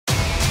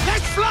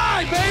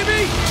fly,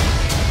 baby!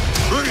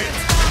 Bring it!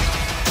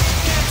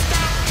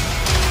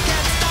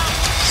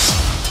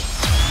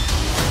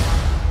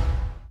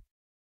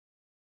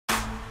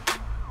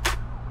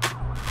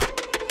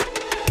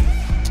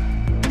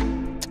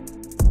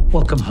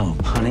 Welcome home,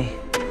 honey.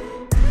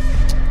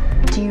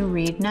 Do you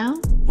read now?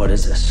 What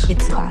is this?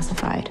 It's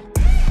classified.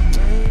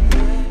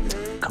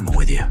 Coming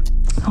with you.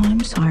 Oh, I'm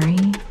sorry.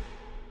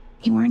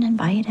 You weren't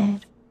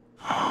invited.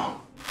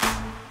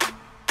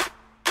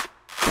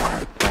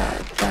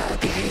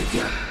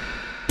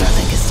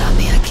 Nothing can stop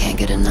me, I can't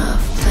get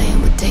enough.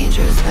 Playing with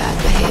danger is bad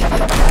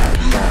behavior.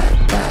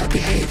 Bad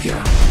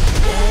behavior.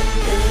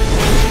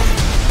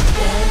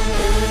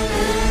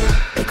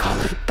 They call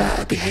it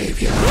bad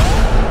behavior.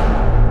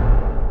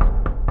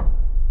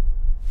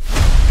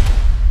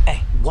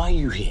 Hey, why are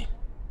you here?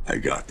 I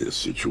got this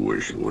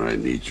situation where I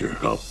need your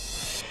help.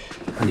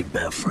 I need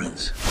bad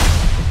friends.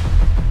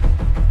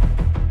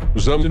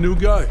 Was I'm the new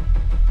guy.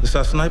 Is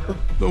that sniper?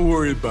 Don't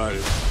worry about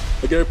it.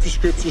 I got a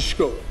prescription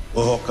scope.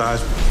 Well,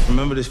 Hawkeyes,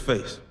 remember this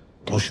face.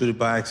 Don't shoot it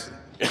by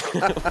accident.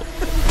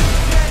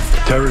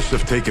 Terrorists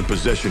have taken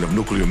possession of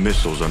nuclear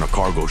missiles on a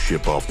cargo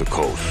ship off the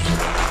coast.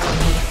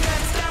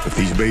 If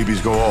these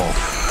babies go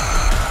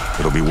off,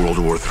 it'll be World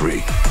War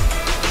III.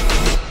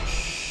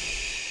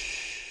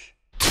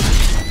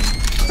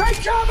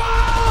 Take cover!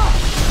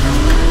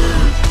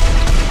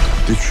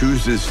 To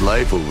choose this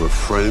life over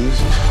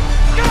friends,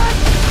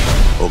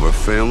 over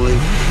family.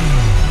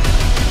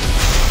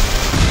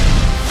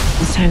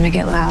 It's time to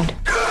get loud.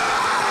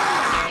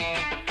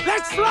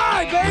 Let's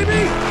fly,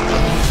 baby!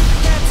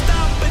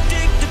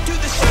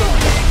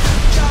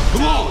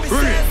 Come on,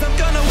 bring it! I'm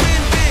gonna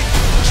win big.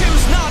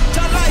 Choose not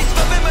a life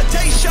of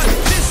imitation.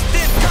 This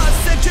did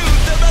cause it to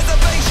the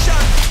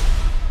reservation.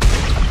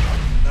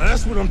 Now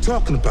that's what I'm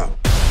talking about.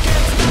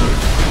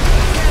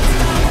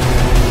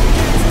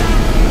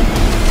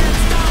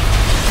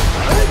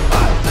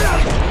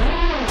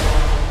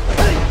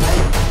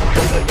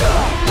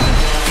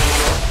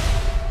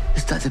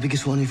 Is that the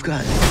biggest one you've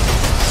got?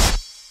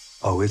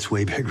 Oh, it's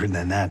way bigger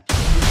than that.